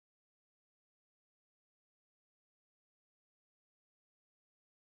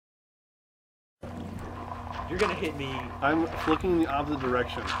You're gonna hit me. I'm looking in the opposite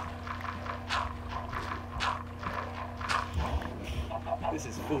direction. This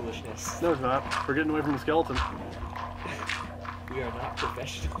is foolishness. No, it's not. We're getting away from the skeleton. We are not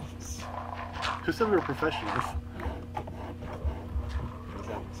professionals. Who said we were professionals?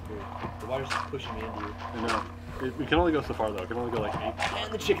 Exactly, screwed. The water's just pushing me into you. I know. We can only go so far, though. It can only go like 8.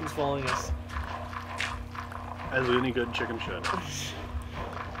 And the chicken's following us. As any good chicken should.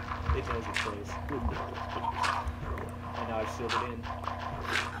 It knows its place. And now I've sealed it in.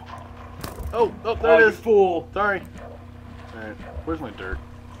 Oh, there it you is. Fool. Sorry. Alright, where's my dirt?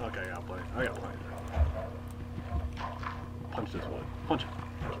 Okay, I got plenty. I got plenty of dirt. Punch this wood. Punch it.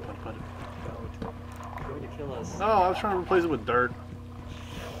 Punch it. You're going to kill us. Oh, I was trying to replace it with dirt.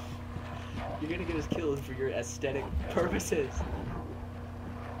 You're going to get us killed for your aesthetic purposes.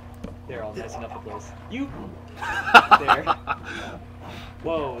 There, I'll messing up the place. You! There.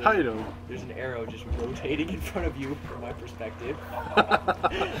 Whoa. How you doing? There's an arrow just rotating in front of you from my perspective.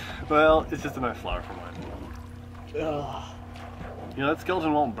 Well, it's just a nice flower for mine. Ugh. You know, that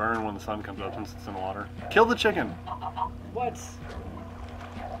skeleton won't burn when the sun comes up since it's in water. Kill the chicken! What?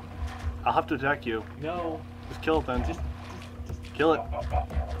 I'll have to attack you. No. Just kill it then. Just kill it.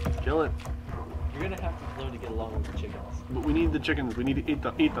 Kill it. You're gonna have to learn to get along with the chickens. But we need the chickens. We need to eat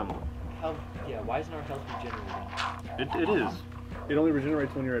them. How? Yeah. Why isn't our health regenerating? It is. It only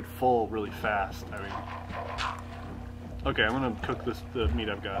regenerates when you're at full really fast. I mean. Okay, I'm gonna cook the meat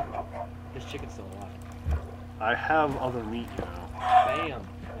I've got. This chicken's still alive. I have other meat, you know. Bam.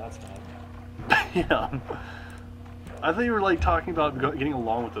 That's bad. Yeah. I thought you were like talking about getting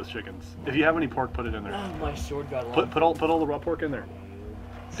along with those chickens. If you have any pork, put it in there. Oh, my sword got long. Put all the raw pork in there.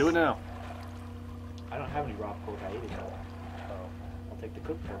 Do it now. I don't have any raw pork. I ate it all. Oh. I'll take the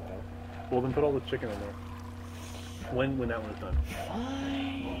cooked pork though. Well, then put all the chicken in there. When that one's done.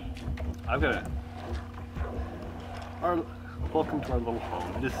 Fine. I've got it. Welcome to our little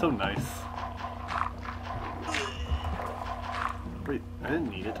home. It is so nice. Wait, I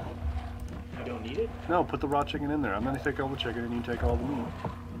didn't need it. You don't need it? No, put the raw chicken in there. I'm gonna take all the chicken and you take all the meat.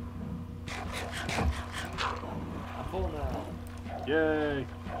 I'm full now. Yay!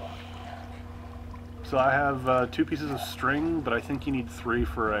 So I have 2 pieces of string, but I think you need 3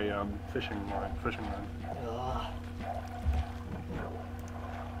 for a fishing line. Ugh.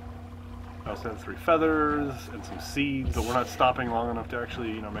 I also have 3 feathers and some seeds, but we're not stopping long enough to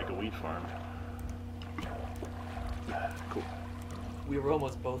actually, make a wheat farm. Cool. We were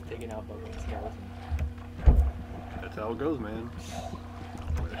almost both taken out by one skeleton. That's how it goes, man.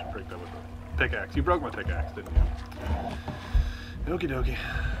 Wait, I should break that with a pickaxe. You broke my pickaxe, didn't you? Okie dokie.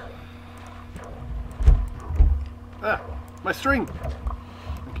 Ah! My string! Okay.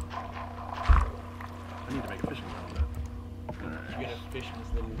 I need to make a fishing rod with that. Alright. You're gonna fish in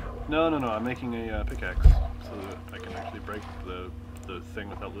this little... No, I'm making a pickaxe so that I can actually break the thing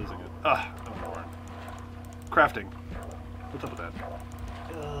without losing it. Ah! I'm boring. Crafting. What's up with that?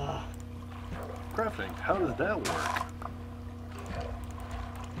 Crafting. How does that work?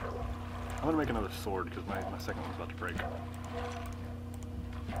 I'm gonna make another sword because my second one's about to break.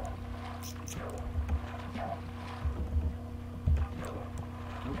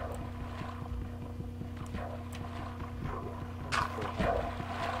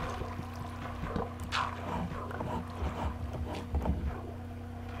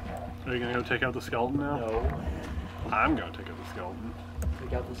 Are you gonna go take out the skeleton now? No. I'm gonna take out the skeleton.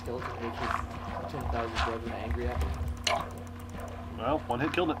 Take out the skeleton, make his 10,000 brethren angry at me. Well, one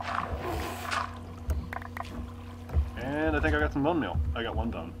hit killed it. And I think I got some bone meal. I got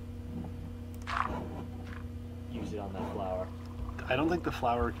 1 bone. Use it on that flower. I don't think the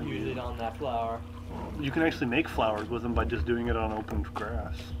flour can Use be... it on that flower. You can actually make flowers with them by just doing it on open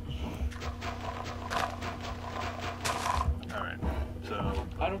grass. Alright, so...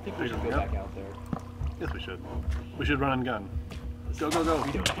 I don't think we should go back out there. Yes, we should. We should run and gun. Go, go, go.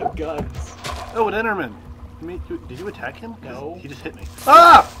 We don't have guns. Oh, an Enderman! Did you attack him? 'Cause No. He just hit me.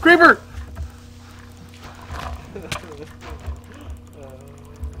 Ah! Creeper!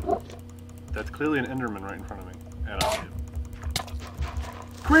 That's clearly an Enderman right in front of me. And I'll see it.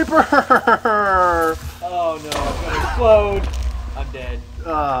 Creeper! Oh no, I'm gonna explode! I'm dead.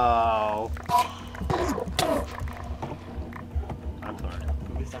 Oh. I'm sorry.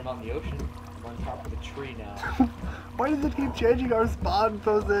 At least I'm not in the ocean. I'm on top of a tree now. Why does it keep changing our spawn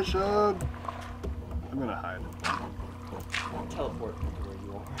position? I'm gonna hide. Teleport me to where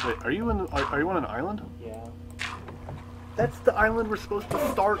you are. Wait, are you on an island? Yeah. That's the island we're supposed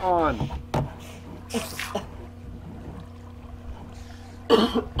to start on.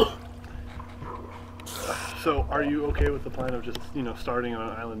 So, are you okay with the plan of just, you know, starting on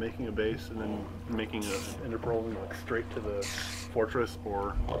an island, making a base, and then making an ender pearl and like straight to the fortress,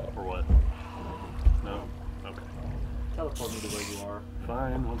 or what? No? Okay. Teleport me to where you are.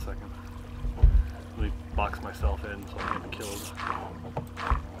 Fine, 1 second. Let me box myself in so I can't be killed.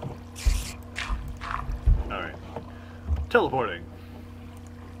 Alright. Teleporting.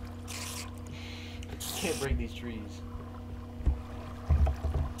 Can't break these trees.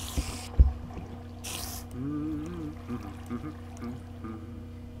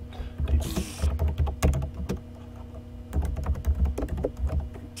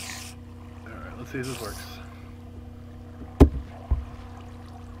 Alright, let's see if this works.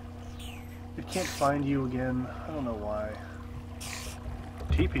 It can't find you again. I don't know why.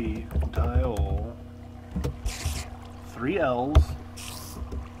 TP, dial 3 L's.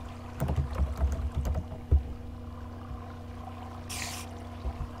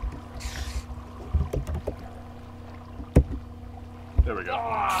 There we go.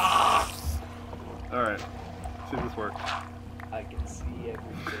 Alright, see if this works. I can see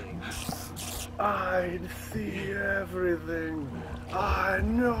everything. I see everything. I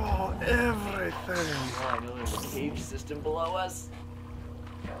know everything. All I know is a cave system below us.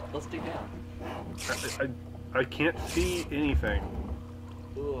 Let's dig down. I can't see anything.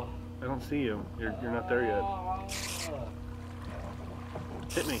 Ugh. I don't see you. You're not there yet.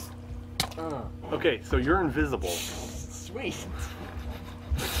 Hit me. Okay, so you're invisible. Sweet.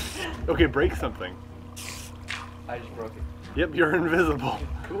 Okay, break something. I just broke it. Yep, you're invisible.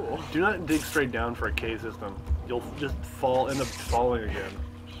 Cool. Do not dig straight down for a cave system. You'll just end up falling again.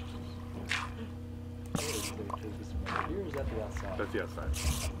 Here is at the outside. That's the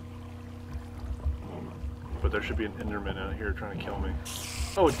outside. But there should be an Enderman out here trying to kill me.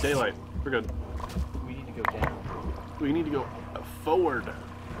 Oh, it's daylight. We're good. We need to go down. We need to go forward.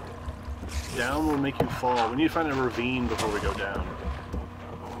 Down will make you fall. We need to find a ravine before we go down.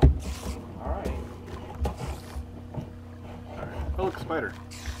 Alright. Alright. Oh, look, spider.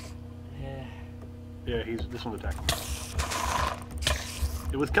 Yeah. Yeah, this one's attacking me.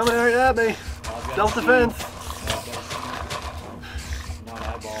 It was coming right at me. Self-defense. Not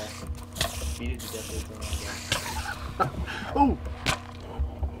eyeball. Beat it to death with an eyeball. Oh!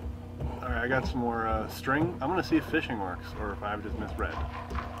 Alright, I got some more string. I'm gonna see if fishing works, or if I've just misread.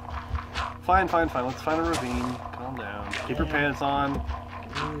 Fine. Let's find a ravine. Calm down. Keep your pants on.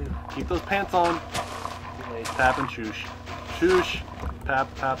 Keep those pants on. Tap and shoosh. Shoosh. Tap,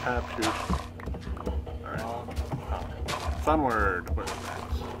 shoosh. Alright. Sunward. Where's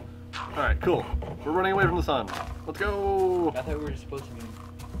that? Alright, cool. We're running away from the sun. Let's go! I thought we were supposed to be...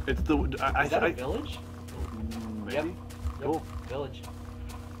 It's the... Is that a village? Maybe? Yep. Cool. Village.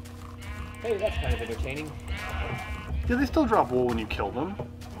 Hey, that's kind of entertaining. Yeah, they still drop wool when you kill them.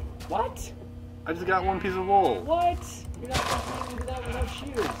 What? I just got one piece of wool. What? You're not going to do that without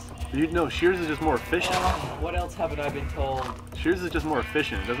shears. No, shears is just more efficient. What else haven't I been told? Shears is just more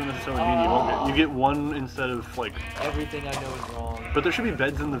efficient. It doesn't necessarily mean you won't get... You get one instead of, like... Everything I know is wrong. But there should be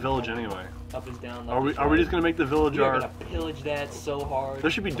beds in the village anyway. Up is down, Are we just going to make the village We are our... going to pillage that so hard. There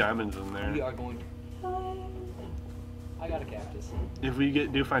should be diamonds in there. We are going to... I got a cactus. If we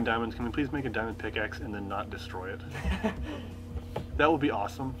do find diamonds, can we please make a diamond pickaxe and then not destroy it? That would be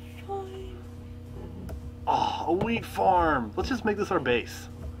awesome. Fine. Oh, a wheat farm! Let's just make this our base.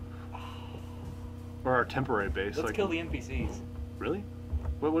 Or our temporary base. Let's kill the NPCs. Really?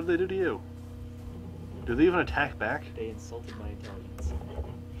 What did they do to you? Do they even attack back? They insulted my intelligence.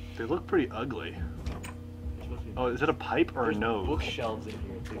 They look pretty ugly. Oh, is it a pipe or There's a nose? Bookshelves in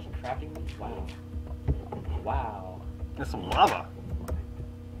here. There's crafting bench. Wow. Wow. That's some lava.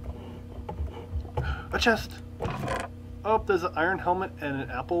 A chest! Oh, there's an iron helmet and an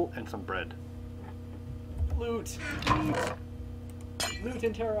apple and some bread. Loot! Loot! Loot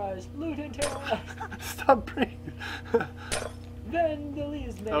and terrorize! Loot and terrorize! Stop breathing!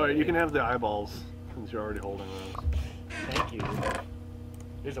 Vandalism! Alright, you can have the eyeballs, since you're already holding those. Thank you.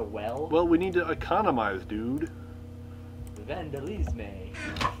 There's a well? Well, we need to economize, dude. Vandalism.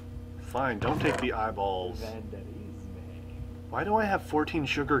 Fine, don't take the eyeballs. Vandalism. Why do I have 14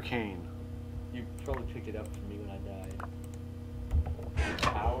 sugar cane? You probably picked it up from me when I died.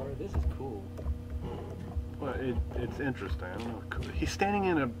 Tower? This is cool. Well, it's interesting. I don't know. He's standing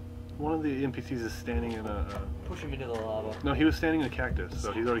in a... One of the NPCs is standing in a... Push him into the lava. No, he was standing in a cactus,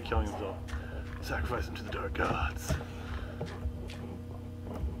 so he's already killing himself. Sacrifice him to the dark gods.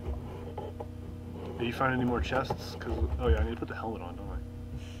 Did you find any more chests? Oh yeah, I need to put the helmet on, don't I?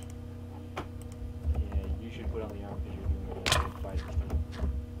 Yeah, you should put on the armor because you're doing the fighting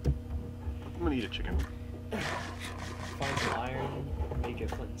stuff. I'm gonna eat a chicken. Find some iron, make a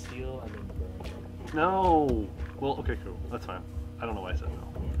flint and steel, and then burn. No! Well, okay, cool. That's fine. I don't know why I said no.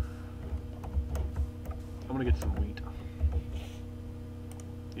 I'm gonna get some wheat.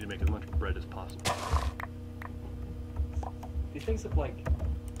 Need to make as much bread as possible. These things look like...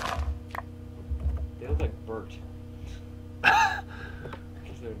 They look like Bert. Because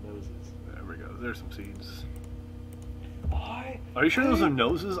their noses. There we go. There's some seeds. Why? Are you sure those are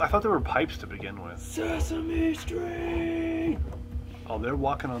noses? I thought they were pipes to begin with. Sesame Street! Oh, they're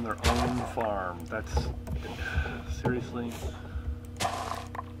walking on their own farm. That's... Seriously?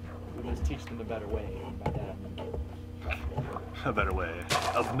 We must teach them a better way. And by that I mean... A better way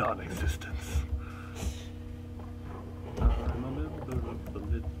of non-existence. I'm a member of the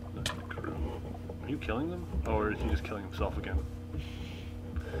Midnight Crew. Are you killing them? Or is he just killing himself again?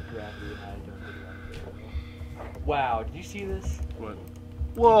 Gravity and I don't get around. Wow, did you see this? What?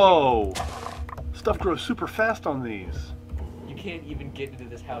 Whoa! Stuff grows super fast on these. You can't even get into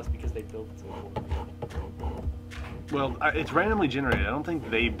this house because they built it so Well, it's randomly generated. I don't think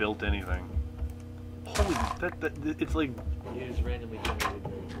they built anything. Holy, it's like... It is randomly generated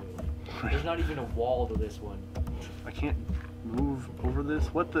very quickly. There's not even a wall to this one. I can't move over this.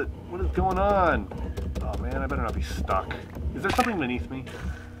 What is going on? Oh man, I better not be stuck. Is there something beneath me?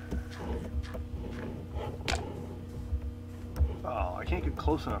 Oh, I can't get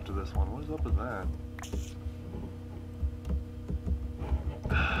close enough to this one. What is up with that?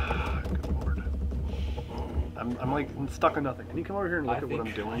 Good lord. I'm like stuck on nothing. Can you come over here and look at what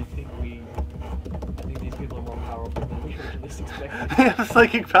I'm doing? I think these people are more powerful than we originally expected. They have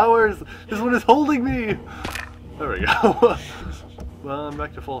psychic powers! This one is holding me! There we go. Well, I'm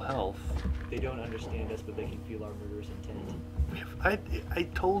back to full health. They don't understand us, but they can feel our murderous intent. I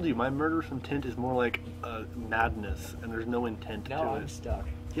told you, my murderous intent is more like madness, and there's no intent to it. Now I'm stuck.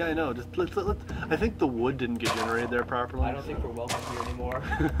 Yeah, I know. Just let's. I think the wood didn't get generated there properly. I don't think we're welcome here anymore.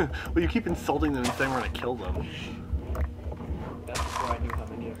 Well, you keep insulting them and saying we're gonna kill them. That's before I knew how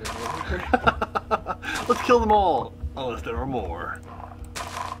many of them were. Let's kill them all, unless there are more.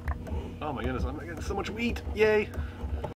 Oh my goodness, I'm getting so much wheat! Yay!